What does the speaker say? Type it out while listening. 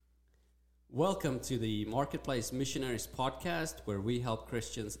Welcome to the Marketplace Missionaries podcast, where we help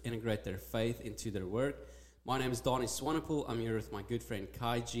Christians integrate their faith into their work. My name is Donnie Swanepoel. I'm here with my good friend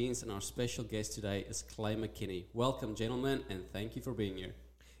Kai Jeans, and our special guest today is Clay McKinney. Welcome, gentlemen, and thank you for being here.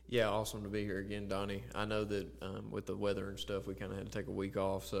 Yeah, awesome to be here again, Donnie. I know that with the weather and stuff, we kind of had to take a week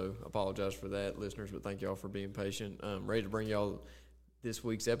off, so apologize for that, listeners, but thank y'all for being patient. Ready to bring y'all this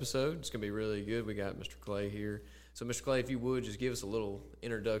week's episode. It's going to be really good. We got Mr. Clay here. So, Mr. Clay, if you would, just give us a little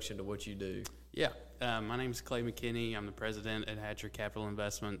introduction to what you do. Yeah, my name is Clay McKinney. I'm the president at Hatcher Capital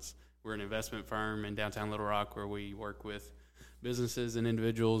Investments. We're an investment firm in downtown Little Rock where we work with businesses and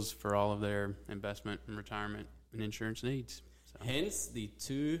individuals for all of their investment and retirement and insurance needs. So. Hence the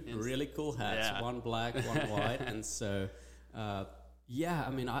two really cool hats, one black, one white. And so, I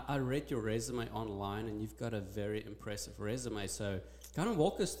read your resume online, and you've got a very impressive resume. So kind of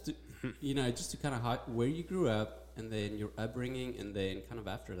walk us through, just to kind of where you grew up, and then your upbringing, and then kind of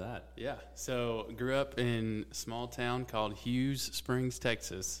after that. Yeah, so grew up in a small town called Hughes Springs,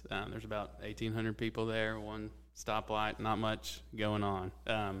 Texas. There's about 1,800 people there, one stoplight, not much going on.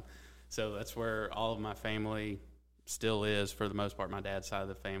 So that's where all of my family still is for the most part, my dad's side of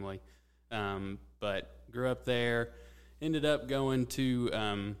the family. But grew up there, ended up going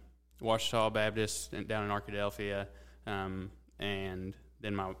to Ouachita Baptist down in Arkadelphia, and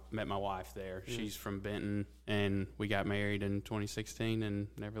then met my wife there. Mm. She's from Benton, and we got married in 2016 and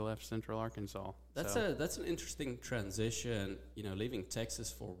never left Central Arkansas. That's an interesting transition, leaving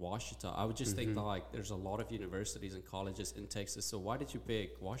Texas for Ouachita. I would just think like there's a lot of universities and colleges in Texas. So why did you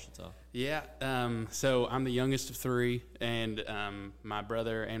pick Ouachita? Yeah, so I'm the youngest of three, and my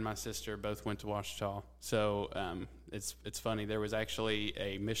brother and my sister both went to Ouachita. So it's funny. There was actually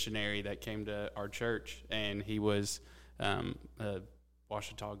a missionary that came to our church, and he was a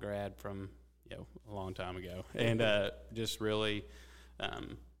Ouachita grad from a long time ago, and just really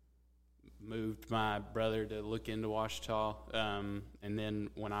moved my brother to look into Ouachita. And then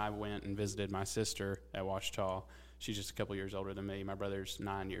when I went and visited my sister at Ouachita, she's just a couple years older than me. My brother's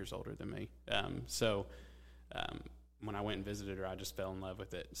 9 years older than me. So when I went and visited her, I just fell in love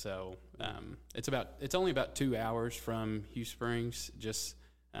with it. So it's only about 2 hours from Hughes Springs.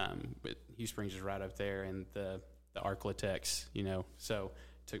 But Hughes Springs is right up there, and the Arklatex, so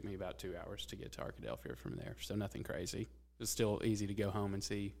it took me about 2 hours to get to Arkadelphia from there. So nothing crazy. It's still easy to go home and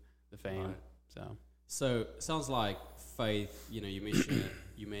see the fam. Right. So sounds like faith. You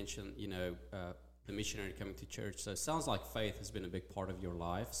mentioned the missionary coming to church. So it sounds like faith has been a big part of your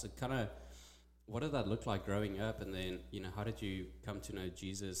life. So kind of, what did that look like growing up? And then how did you come to know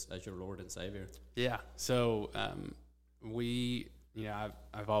Jesus as your Lord and Savior? Yeah. So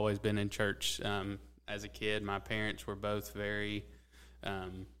I've always been in church. As a kid, my parents were both very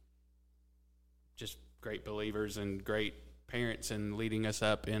just great believers and great parents and leading us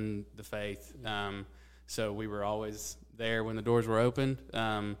up in the faith. So we were always there when the doors were open.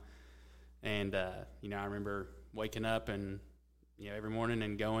 I remember waking up and, every morning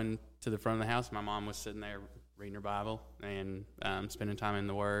and going to the front of the house. My mom was sitting there reading her Bible and spending time in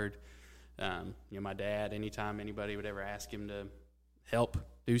the Word. My dad, anytime anybody would ever ask him to help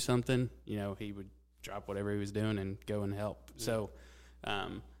do something, he would drop whatever he was doing and go and help. Yeah. So,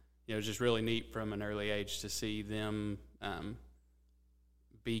 it was just really neat from an early age to see them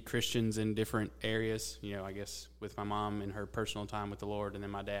be Christians in different areas, I guess with my mom and her personal time with the Lord, and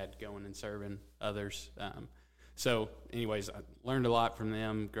then my dad going and serving others. So anyways, I learned a lot from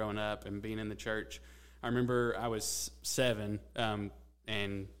them growing up and being in the church. I remember I was 7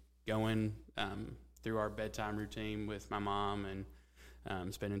 and going through our bedtime routine with my mom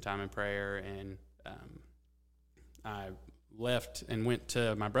and spending time in prayer, and I left and went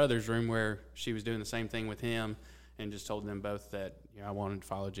to my brother's room where she was doing the same thing with him, and just told them both that I wanted to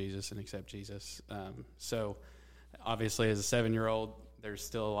follow Jesus and accept Jesus. So obviously as a 7-year-old, there's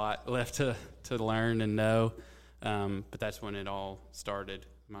still a lot left to learn and know, but that's when it all started,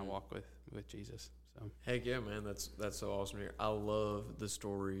 my walk with Jesus. So heck yeah, man, that's so awesome to hear. I love the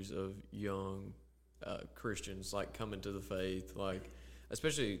stories of young Christians like coming to the faith, like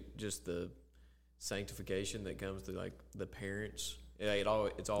especially just the sanctification that comes through like the parents.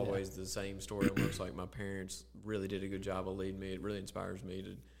 It's always the same story. Almost like my parents really did a good job of leading me. It really inspires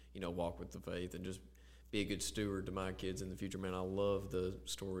me to walk with the faith and just be a good steward to my kids in the future. Man, I love the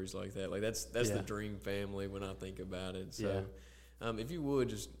stories like that. Like that's the dream family when I think about it. So if you would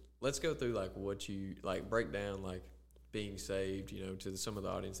just let's go through like what you like, break down like being saved, to some of the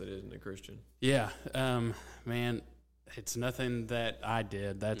audience that isn't a Christian. Yeah, man. It's nothing that I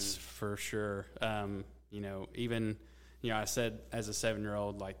did, that's for sure. Even, I said as a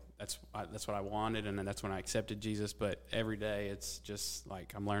 7-year-old, like, that's what I wanted, and then that's when I accepted Jesus. But every day it's just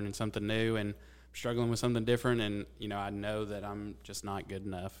like I'm learning something new and struggling with something different, and I know that I'm just not good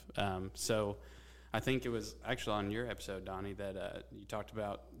enough. So I think it was actually on your episode, Donnie, that you talked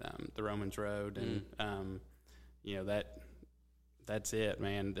about the Romans Road, and that's it,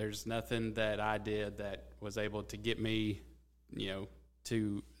 man. There's nothing that I did that was able to get me,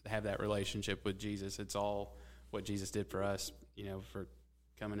 to have that relationship with Jesus. It's all what Jesus did for us, for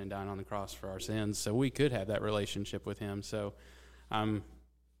coming and dying on the cross for our sins, so we could have that relationship with him. So I'm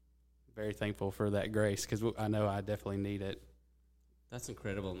very thankful for that grace, because I know I definitely need it. That's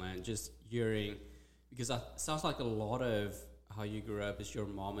incredible, man. Just hearing, because it sounds like a lot of how you grew up is your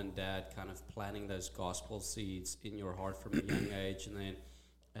mom and dad kind of planting those gospel seeds in your heart from a young age, and then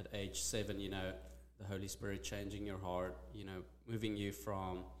at age 7, the Holy Spirit changing your heart, moving you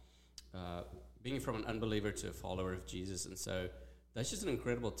from being from an unbeliever to a follower of Jesus. And so that's just an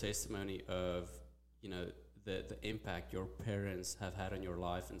incredible testimony of, the impact your parents have had on your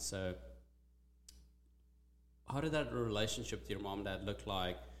life. And so how did that relationship with your mom and dad look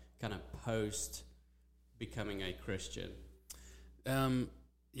like kind of post becoming a Christian?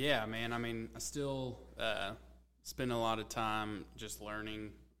 Yeah, man. I mean, I still spend a lot of time just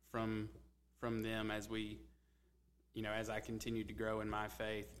learning from them as we, as I continue to grow in my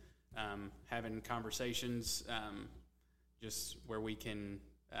faith, having conversations, just where we can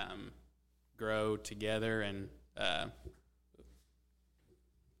grow together. And sorry,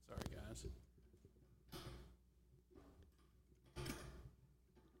 guys.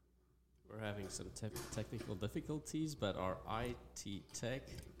 We're having some technical difficulties, but our IT tech,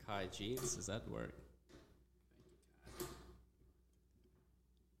 Kai Jeans, does that work?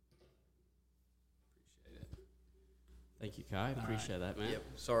 Appreciate it. Thank you, Kai. Appreciate that, man. Yep.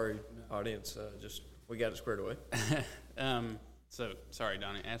 Sorry, audience. Just we got it squared away. So, sorry,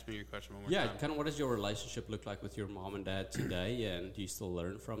 Donnie. Ask me your question one more Yeah, time. kind of what does your relationship look like with your mom and dad today, and do you still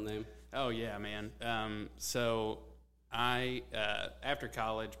learn from them? Oh, yeah, man. So I, after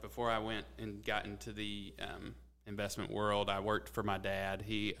college, before I went and got into the investment world, I worked for my dad.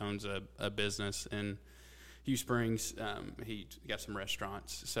 He owns a business in Hugh Springs. He got some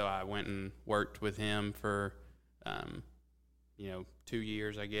restaurants. So I went and worked with him for, 2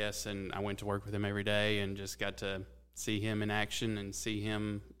 years, I guess, and I went to work with him every day and just got to see him in action and see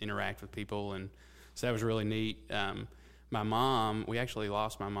him interact with people, and so that was really neat. My mom, we actually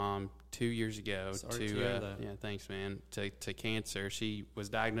lost my mom 2 years ago. Sorry to hear that. Yeah, thanks, man. To cancer. She was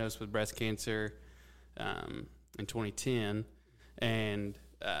diagnosed with breast cancer in 2010 and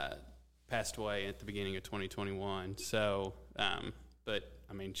passed away at the beginning of 2021. So, but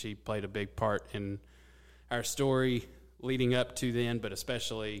I mean, she played a big part in our story leading up to then, but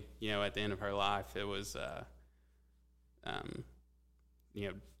especially at the end of her life, it was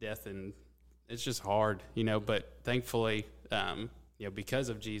death, and it's just hard, but thankfully, because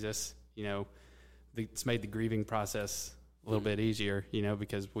of Jesus, it's made the grieving process a little bit easier,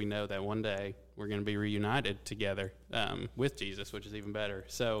 because we know that one day we're going to be reunited together with Jesus, which is even better.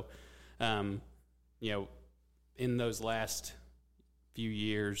 So, in those last few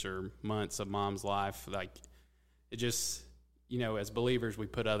years or months of Mom's life, like, it just, as believers, we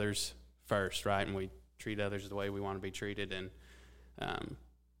put others first, right? And we treat others the way we want to be treated. And,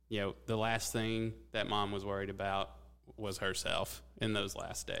 the last thing that Mom was worried about was herself in those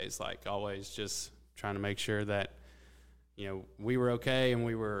last days. Like, always just trying to make sure that, we were okay and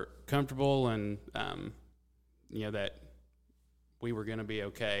we were comfortable, and, that we were going to be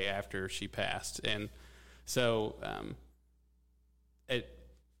okay after she passed. And so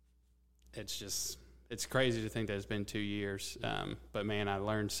it's crazy to think that it's been 2 years. But, man, I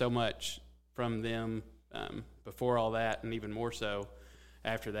learned so much from them before all that, and even more so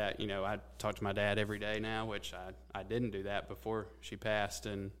after that. I talk to my dad every day now, which I didn't do that before she passed.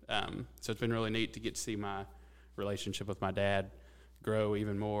 And so it's been really neat to get to see my relationship with my dad grow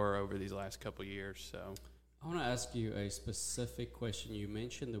even more over these last couple of years. So I want to ask you a specific question. You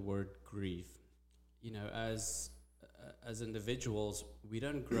mentioned the word grief. As individuals, we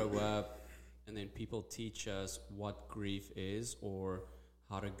don't grow up and then people teach us what grief is or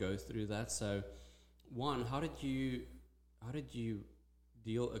how to go through that. So, one, how did you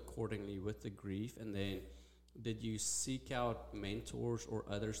deal accordingly with the grief, and then did you seek out mentors or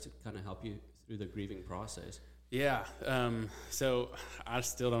others to kind of help you through the grieving process? Yeah. So I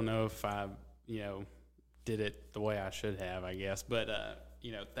still don't know if I, did it the way I should have, I guess. But,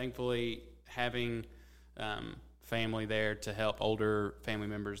 thankfully having family there to help, older family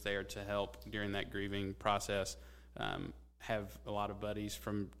members there to help during that grieving process, have a lot of buddies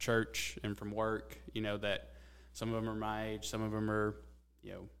from church and from work, that some of them are my age, some of them are,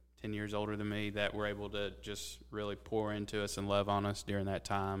 10 years older than me that were able to just really pour into us and love on us during that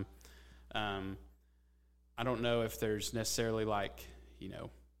time. I don't know if there's necessarily like,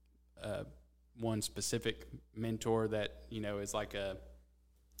 one specific mentor that, is like a,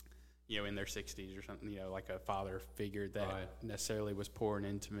 in their 60s or something, like a father figure that necessarily was pouring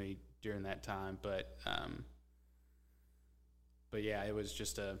into me during that time. But yeah, it was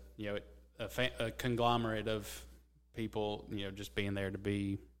just a conglomerate of people, just being there to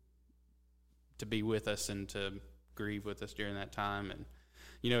be with us and to grieve with us during that time. And,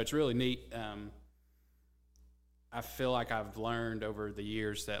 it's really neat. I feel like I've learned over the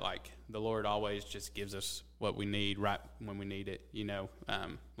years that like the Lord always just gives us what we need right when we need it.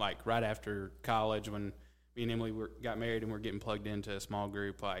 Like right after college when me and Emily got married and we're getting plugged into a small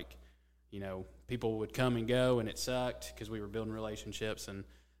group, like, people would come and go and it sucked because we were building relationships and,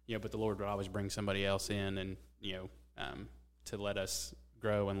 but the Lord would always bring somebody else in and, to let us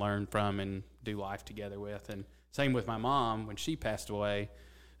grow and learn from and do life together with. And same with my mom when she passed away,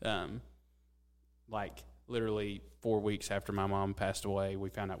 like literally 4 weeks after my mom passed away, we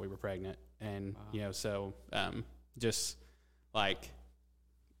found out we were pregnant. And, so just like,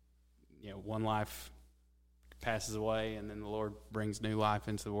 one life passes away and then the Lord brings new life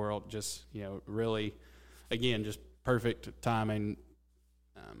into the world. Just, really, again, just perfect timing.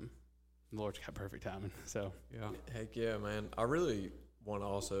 The Lord's got perfect timing. So, yeah. Heck yeah, man. I really want to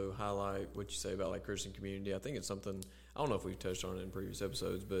also highlight what you say about like Christian community. I think it's something, I don't know if we've touched on it in previous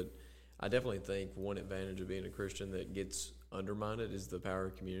episodes, but I definitely think one advantage of being a Christian that gets undermined is the power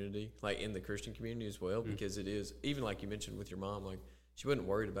of community, like in the Christian community as well, because it is, even like you mentioned with your mom, like she wasn't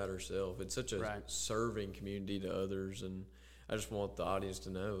worried about herself. It's such a serving community to others. And I just want the audience to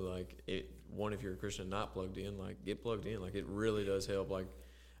know, like, if you're a Christian not plugged in, like get plugged in. Like it really does help. Like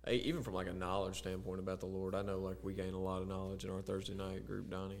even from like a knowledge standpoint about the Lord, I know like we gain a lot of knowledge in our Thursday night group,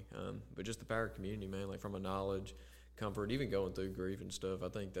 Donnie. But just the power of community, man, like from a knowledge, comfort, even going through grief and stuff, I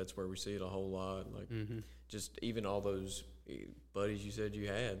think that's where we see it a whole lot. Like just even all those buddies you said you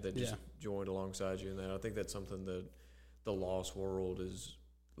had that just joined alongside you in that. I think that's something that the lost world is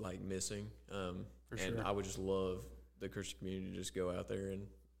like missing. And I would just love the Christian community to just go out there and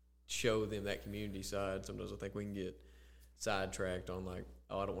show them that community side. Sometimes I think we can get sidetracked on like,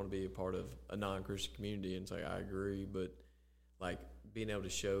 oh, I don't want to be a part of a non-Christian community. And it's like, I agree, but like being able to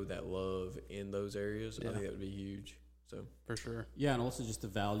show that love in those areas, I think that would be huge. So for sure. Yeah, and also just the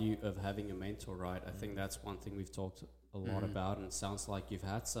value of having a mentor, right? I think that's one thing we've talked a lot about, and it sounds like you've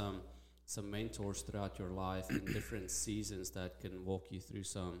had some mentors throughout your life in different seasons that can walk you through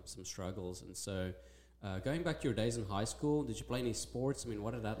some struggles. And so going back to your days in high school, did you play any sports? I mean,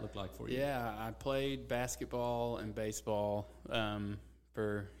 what did that look like for you? Yeah, I played basketball and baseball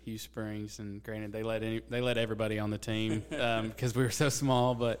for Hugh Springs, and granted, they let everybody on the team because we were so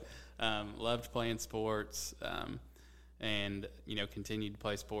small, but loved playing sports. And, continued to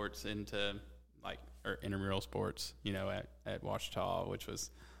play sports into or intramural sports, at Ouachita, which was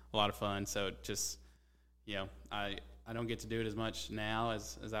a lot of fun. So just, I don't get to do it as much now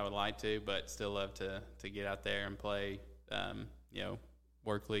as I would like to, but still love to get out there and play,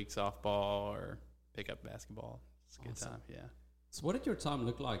 work league softball or pick up basketball. It's a good time. Yeah. So what did your time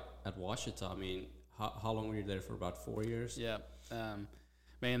look like at Ouachita? I mean, how long were you there for? About 4 years? Yeah.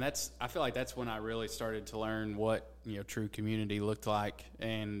 Man, I feel like that's when I really started to learn what, true community looked like,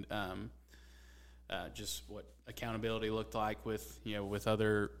 and just what accountability looked like with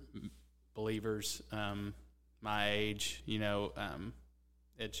other believers my age.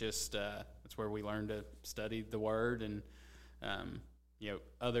 It just it's where we learned to study the Word, and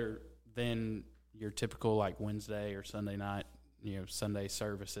other than your typical like Wednesday or Sunday night, Sunday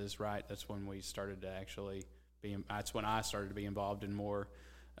services, right? That's when we started to actually that's when I started to be involved in more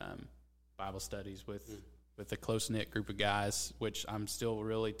Bible studies with a close-knit group of guys, which I'm still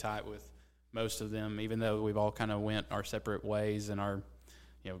really tight with most of them, even though we've all kind of went our separate ways and I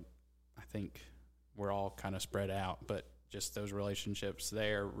think we're all kind of spread out, but just those relationships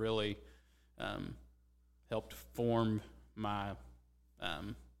there really helped form my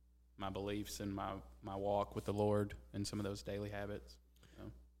my beliefs and my walk with the Lord and some of those daily habits.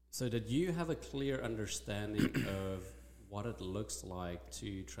 So did you have a clear understanding of what it looks like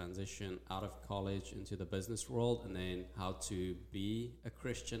to transition out of college into the business world, and then how to be a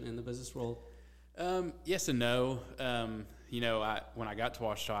Christian in the business world? Yes and no. When I got to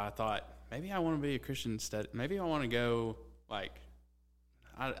Ouachita, I thought, maybe I want to be a Christian maybe I want to go,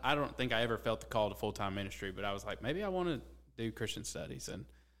 I don't think I ever felt the call to full-time ministry, but I was like, maybe I want to do Christian studies.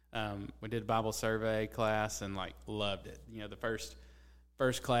 And we did a Bible survey class and loved it. The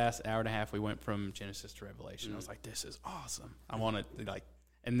first class, hour and a half, we went from Genesis to Revelation. I was like, this is awesome. I want to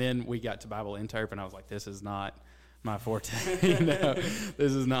And then we got to Bible Interp, and I was like, this is not my forte.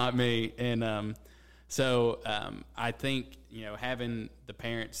 This is not me. And so I think, having the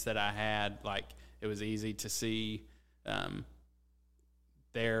parents that I had, like, it was easy to see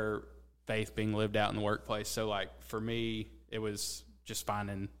their faith being lived out in the workplace. So, like, for me, it was just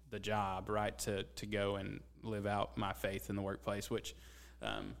finding the job, right, to go and live out my faith in the workplace, which,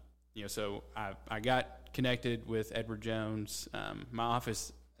 so I got connected with Edward Jones. My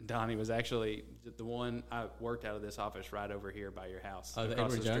office, Donnie, was actually the one I worked out of this office right over here by your house. Oh, the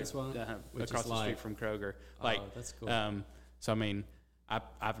Edward Jones one? Across the street from Kroger. That's cool. So, I mean,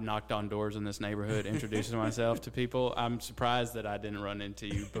 I've knocked on doors in this neighborhood, introducing myself to people. I'm surprised that I didn't run into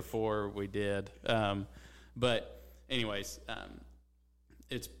you before we did. But anyways,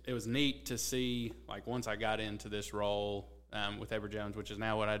 it was neat to see, like, once I got into this role with Edward Jones, which is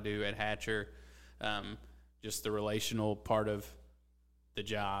now what I do at Hatcher, just the relational part of the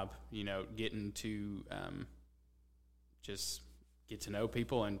job, getting to just get to know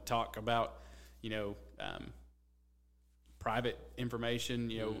people and talk about, private information.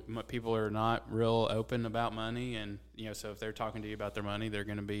 People are not real open about money, and so if they're talking to you about their money, they're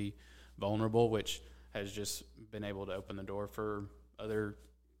going to be vulnerable, which has just been able to open the door for other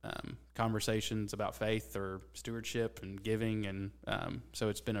conversations about faith or stewardship and giving, and so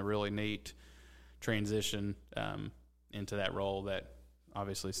it's been a really neat transition into that role. That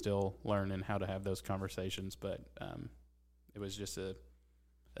obviously still learning how to have those conversations, but it was just an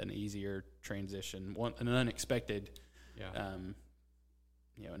easier transition, an unexpected. An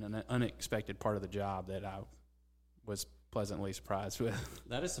unexpected part of the job that I was pleasantly surprised with.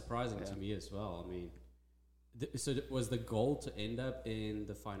 That is surprising to me as well. I mean, so was the goal to end up in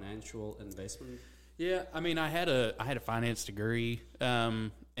the financial investment? Yeah, I mean, I had a finance degree,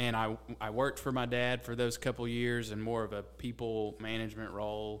 and I worked for my dad for those couple years in more of a people management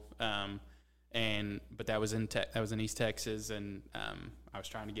role, but that was in East Texas, and I was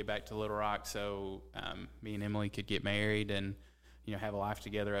trying to get back to Little Rock so me and Emily could get married and have a life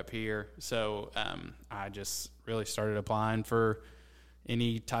together up here. So I just really started applying for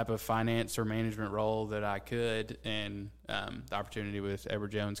any type of finance or management role that I could, and the opportunity with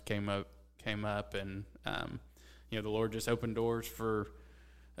Edward Jones came up, and the Lord just opened doors for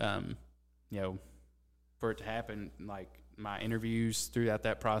for it to happen. Like, my interviews throughout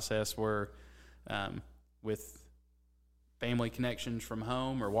that process were with family connections from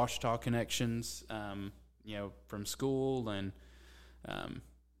home or Ouachita connections, from school, and the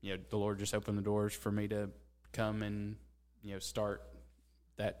Lord just opened the doors for me to come and start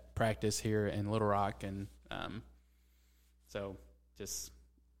that practice here in Little Rock, and so just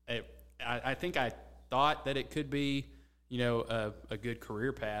I think I thought that it could be a good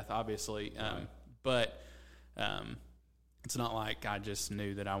career path, obviously, Right. But it's not like I just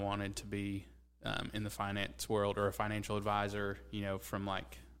knew that I wanted to be in the finance world or a financial advisor, from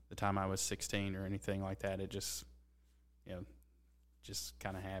like the time I was 16 or anything like that. It just, just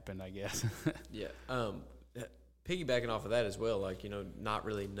kind of happened, I guess. Yeah. Piggybacking off of that as well, like, not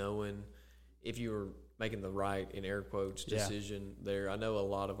really knowing if you were making the right, in air quotes, decision there. I know a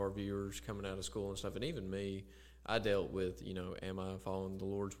lot of our viewers coming out of school and stuff, and even me, I dealt with, am I following the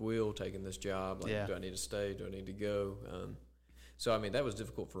Lord's will, taking this job? Like, do I need to stay? Do I need to go? So, I mean, that was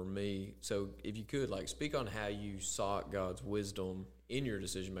difficult for me. So, if you could, like, speak on how you sought God's wisdom in your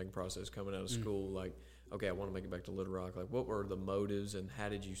decision-making process coming out of school. Like, okay, I want to make it back to Little Rock. Like, what were the motives, and how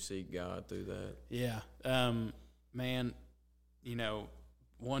did you seek God through that? Yeah. Man,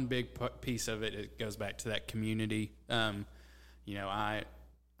 one big piece of it goes back to that community. I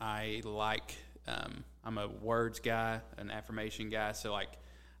like, I'm a words guy, an affirmation guy. So, like,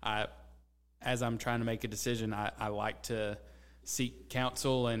 as I'm trying to make a decision, I like to seek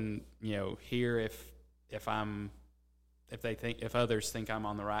counsel and hear if others think I'm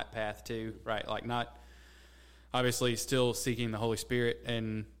on the right path too, right? Like, not obviously still seeking the Holy Spirit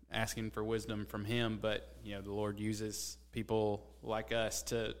and asking for wisdom from Him, but the Lord uses people like us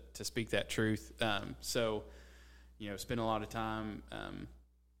to speak that truth. So spend a lot of time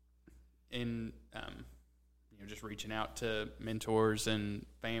in just reaching out to mentors and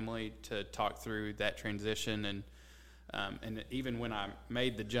family to talk through that transition, and even when I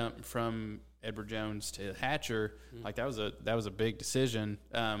made the jump from Edward Jones to Hatcher, like, that was a big decision,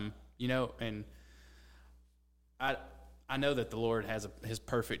 and I know that the Lord has His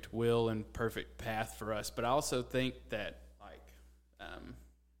perfect will and perfect path for us, but I also think that, like,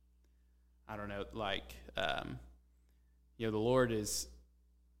 I don't know, like, the Lord is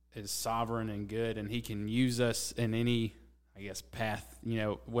sovereign and good, and He can use us in any, I guess, path,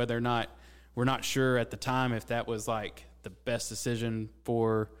 whether or not we're not sure at the time if that was like the best decision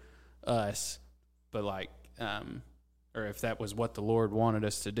for us, but like, or if that was what the Lord wanted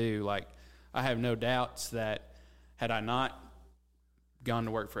us to do. Like, I have no doubts that had I not gone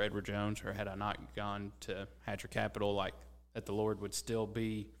to work for Edward Jones, or had I not gone to Hatcher Capital, like, that the Lord would still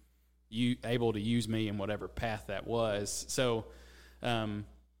be able to use me in whatever path that was. So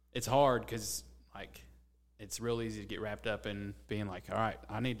it's hard because, like, it's real easy to get wrapped up in being like, all right,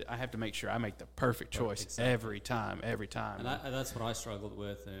 I have to make sure I make the perfect choice every time. And that's what I struggled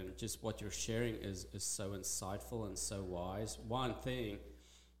with, and just what you're sharing is so insightful and so wise. One thing,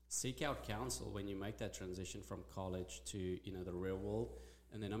 seek out counsel when you make that transition from college to, the real world.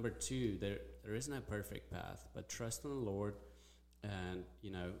 And then number two, there is no perfect path, but trust in the Lord and,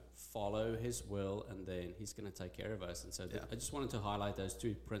 follow his will, and then he's going to take care of us. And so I just wanted to highlight those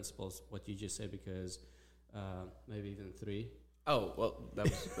two principles, what you just said, because maybe even three. Oh, well, that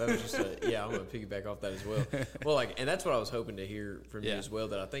was just I'm going to piggyback off that as well. Well, and that's what I was hoping to hear from you as well,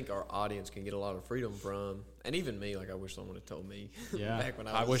 that I think our audience can get a lot of freedom from, and even me, I wish someone had told me back when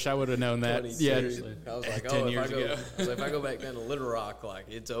I wish I would have known that. Yeah, I was like, 10 years ago. If I go back down to Little Rock, like,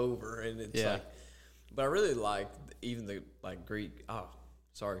 it's over, and it's like, but I really like even the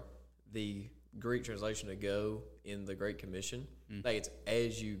the Greek translation to go in the Great Commission. Like, it's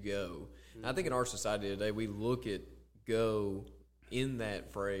as you go. And I think in our society today, we look at go in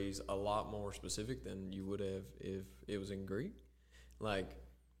that phrase a lot more specific than you would have if it was in Greek. Like,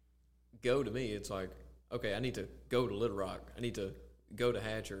 go to me, it's like, okay, I need to go to Little Rock, I need to go to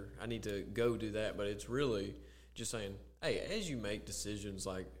Hatcher, I need to go do that. But it's really just saying, hey, as you make decisions,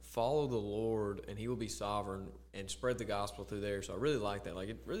 like, follow the Lord and he will be sovereign, and spread the gospel through there. So I really like that. Like,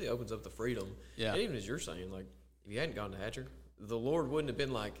 it really opens up the freedom. Yeah. And even as you're saying, like, if you hadn't gone to Hatcher, the Lord wouldn't have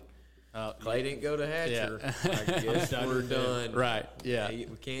been like, Clay didn't go to Hatcher. I guess we're done. Right. Yeah. We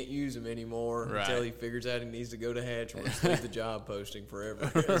can't use him anymore until he figures out he needs to go to Hatcher. We'll just leave the job posting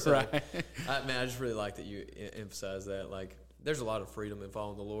forever. So, right. I just really like that you emphasize that. Like, there's a lot of freedom in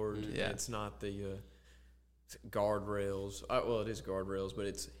following the Lord. Yeah. It's not the guardrails. Well, it is guardrails, but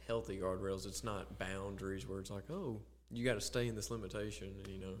it's healthy guardrails. It's not boundaries where it's like, oh, you got to stay in this limitation.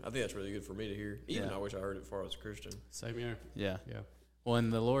 And, I think that's really good for me to hear. Even I wish I heard it before I was a Christian. Same here. Yeah. Well,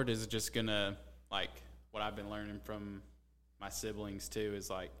 and the Lord is just going to, like, what I've been learning from my siblings, too, is,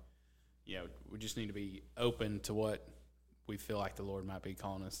 like, we just need to be open to what we feel like the Lord might be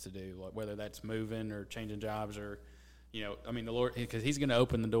calling us to do, like, whether that's moving or changing jobs or, the Lord, because he's going to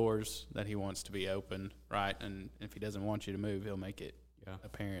open the doors that he wants to be opened, right? And if he doesn't want you to move, he'll make it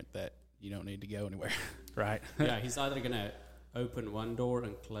apparent that you don't need to go anywhere, right? Yeah, he's either going to open one door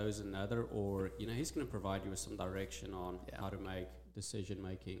and close another, or, he's going to provide you with some direction on how to make decision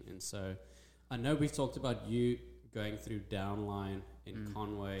making. And so I know we've talked about you going through downline in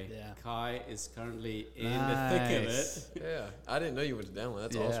Conway. Kai is currently in the thick of it. Yeah, I didn't know you went to downline.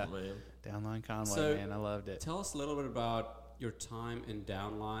 That's awesome, man. Downline Conway, man, I loved it. Tell us a little bit about your time in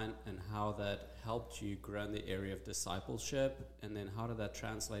downline and how that helped you grow in the area of discipleship, and then how did that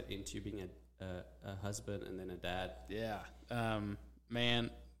translate into being a husband and then a dad? Man,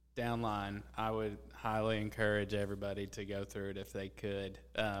 downline, I would highly encourage everybody to go through it if they could.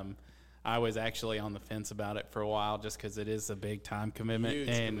 I was actually on the fence about it for a while just because it is a big time commitment. Huge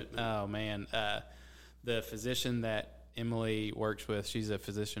commitment. Oh, man, the physician that Emily works with, she's a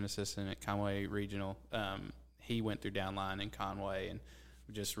physician assistant at Conway Regional. He went through downline in Conway, and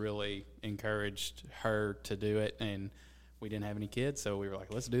just really encouraged her to do it. And we didn't have any kids, so we were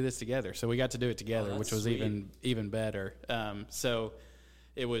like, let's do this together. So we got to do it together, which was sweet. even better. So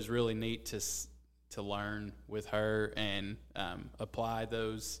it was really neat to learn with her and apply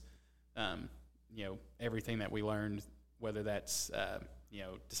those, everything that we learned, whether that's,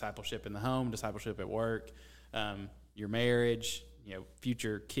 discipleship in the home, discipleship at work, your marriage,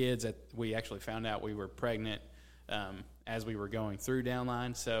 future kids. We actually found out we were pregnant as we were going through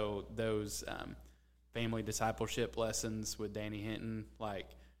downline. So those family discipleship lessons with Danny Hinton, like,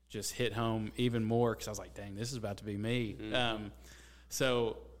 just hit home even more because I was like, dang, this is about to be me. Mm-hmm.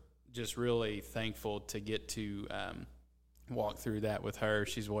 So just really thankful to get to walk through that with her.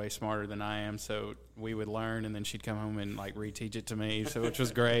 She's way smarter than I am, so we would learn, and then she'd come home and, like, reteach it to me, so which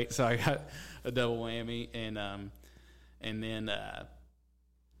was great. So I got a double whammy, and then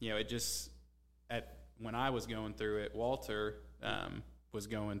it just when I was going through it, Walter was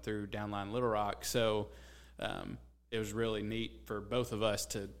going through downline Little Rock, so it was really neat for both of us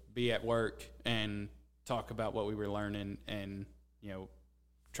to be at work and talk about what we were learning, and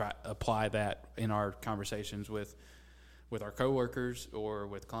try apply that in our conversations with our coworkers or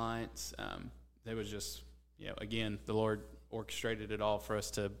with clients. It was just, again, the Lord orchestrated it all for us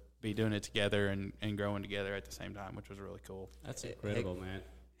to be doing it together and growing together at the same time, which was really cool. That's incredible, man.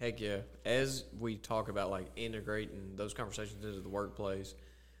 Heck yeah. As we talk about, like, integrating those conversations into the workplace,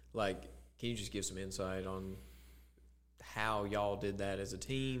 like, can you just give some insight on how y'all did that as a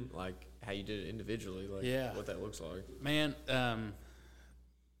team, like, how you did it individually, like, what that looks like? Man,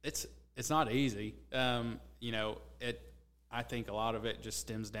 it's not easy. You know, I think a lot of it just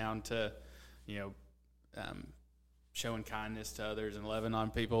stems down to, you know, showing kindness to others and loving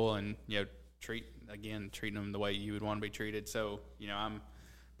on people and, you know, treating them the way you would want to be treated. So, you know, I'm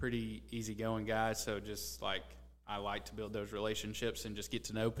pretty easygoing guy, so just like I like to build those relationships and just get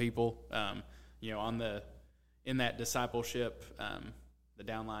to know people. You know, in that discipleship, the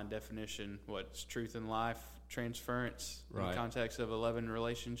downline definition, what's truth in life, transference, in the context of a loving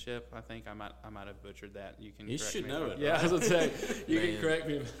relationship. I think I might have butchered that. You can. You correct should me. know it. Yeah, right? I was gonna say you can correct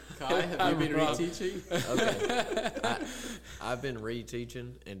me. Kai, have you been reteaching? Okay, I've been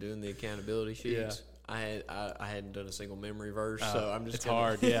reteaching and doing the accountability sheets. I hadn't done a single memory verse, so I'm just. It's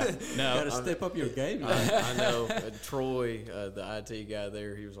hard, yeah. No, Got to step up your game. I know. Troy, the IT guy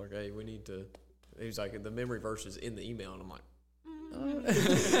there, he was like, "Hey, we need to." He was like, "The memory verse is in the email," and I'm like. I'm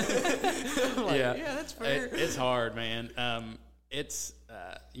like, yeah, that's fair. It's hard, man. It's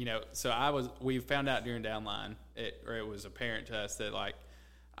you know. So we found out during downline, it was apparent to us that like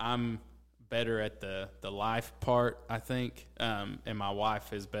I'm better at the life part, I think, and my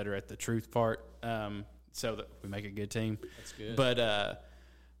wife is better at the truth part. So that we make a good team. That's good. But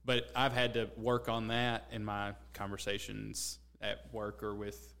I've had to work on that in my conversations at work or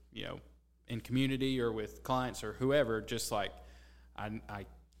with, you know, in community or with clients or whoever. Just like I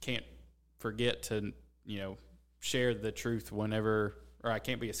can't forget to, you know, share the truth whenever, or I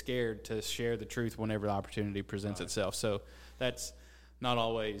can't be scared to share the truth whenever the opportunity presents itself. So that's not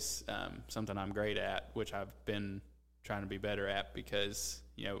always something I'm great at, which I've been trying to be better at, because,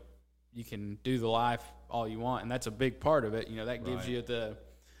 you know, you can do the life all you want, and that's a big part of it. You know, that gives you the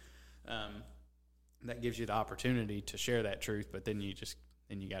opportunity to share that truth, but then you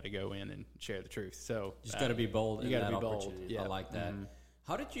got to go in and share the truth. So you just got to be bold. You got to be bold. bold. Yeah. I like that. Mm-hmm.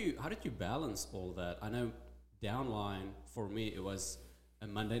 How did you balance all that? I know downline for me it was a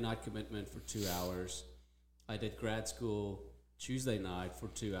Monday night commitment for 2 hours. I did grad school Tuesday night for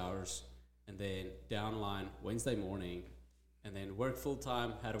 2 hours, and then downline Wednesday morning, and then worked full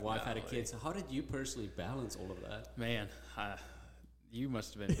time. Had a wife, had a kid. So how did you personally balance all of that? Man, you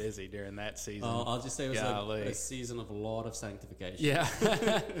must have been busy during that season. I'll just say it was a season of a lot of sanctification. Yeah.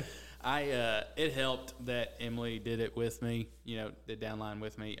 It helped that Emily did it with me, you know, did downline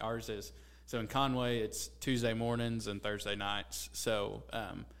with me. Ours is, so in Conway, it's Tuesday mornings and Thursday nights. So,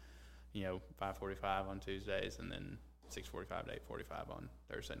 you know, 5:45 on Tuesdays and then 6:45 to 8:45 on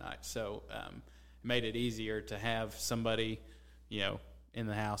Thursday nights. So, it made it easier to have somebody, you know, in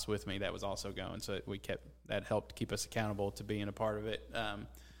the house with me that was also going. So that helped keep us accountable to being a part of it. I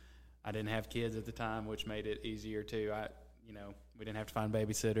didn't have kids at the time, which made it easier too. You know, we didn't have to find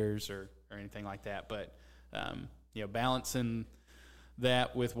babysitters or anything like that. But, you know, balancing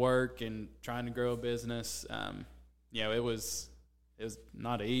that with work and trying to grow a business, you know, it was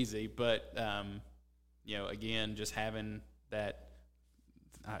not easy, but, you know, again, just having that,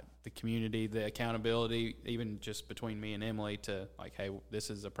 the community, the accountability, even just between me and Emily to like, hey, this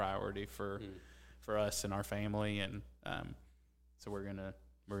is a priority for us and our family. And, so we're going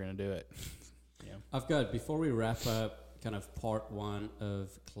to do it. Yeah. I've got, before we wrap up kind of part one of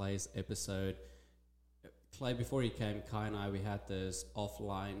Clay's episode, Clay, before he came, Kai and I, we had this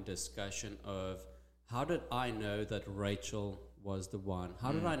offline discussion of how did I know that Rachel was the one?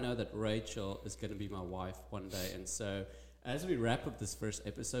 How did I know that Rachel is going to be my wife one day? And so as we wrap up this first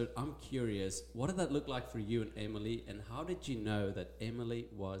episode, I'm curious, what did that look like for you and Emily? And how did you know that Emily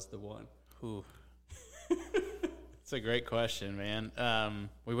was the one? Ooh. It's a great question, man.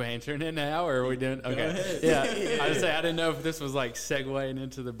 We answering it now, or are we doing? Okay. Go ahead. Yeah. I was saying I didn't know if this was like segueing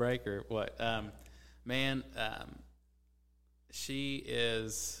into the break or what. Man,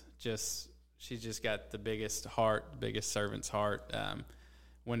 she's just got the biggest heart, biggest servant's heart.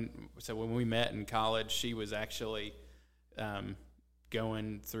 When we met in college, she was actually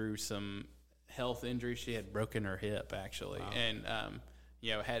going through some health injuries. She had broken her hip actually, wow. And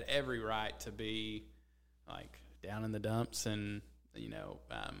you know, had every right to be like down in the dumps, and you know,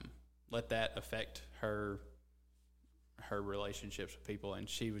 let that affect her relationships with people. And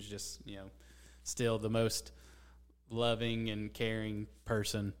she was just, you know, still the most loving and caring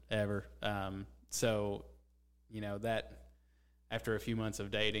person ever. So, you know, that after a few months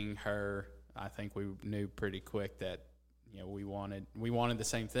of dating her, I think we knew pretty quick that, you know, we wanted the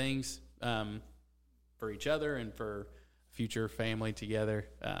same things for each other and for future family together.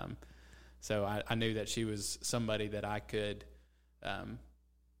 So I knew that she was somebody that I could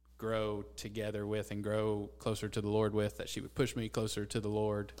grow together with and grow closer to the Lord with, that she would push me closer to the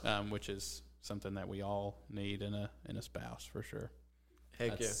Lord, which is something that we all need in a spouse for sure.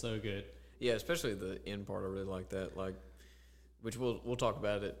 Heck That's so good. Yeah, especially the end part. I really like that. Like, which we'll talk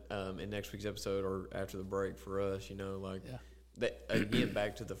about it in next week's episode or after the break for us. You know, like that again,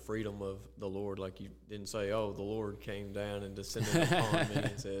 back to the freedom of the Lord. Like, you didn't say, "Oh, the Lord came down and descended upon me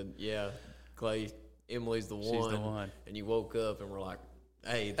and said, yeah, Clay, Emily's the one." She's the one. And you woke up and were like,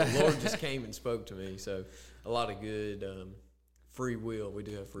 "Hey, the Lord just came and spoke to me." So a lot of good free will. We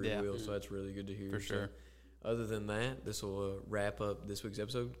do have free will, so that's really good to hear. For sure. So, other than that, this will wrap up this week's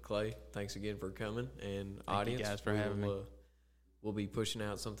episode. Clay, thanks again for coming, and Thank audience, you guys for having me. We'll be pushing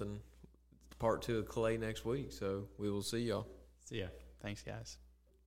out something part 2 of Clay next week. So we will see y'all. See ya. Thanks, guys.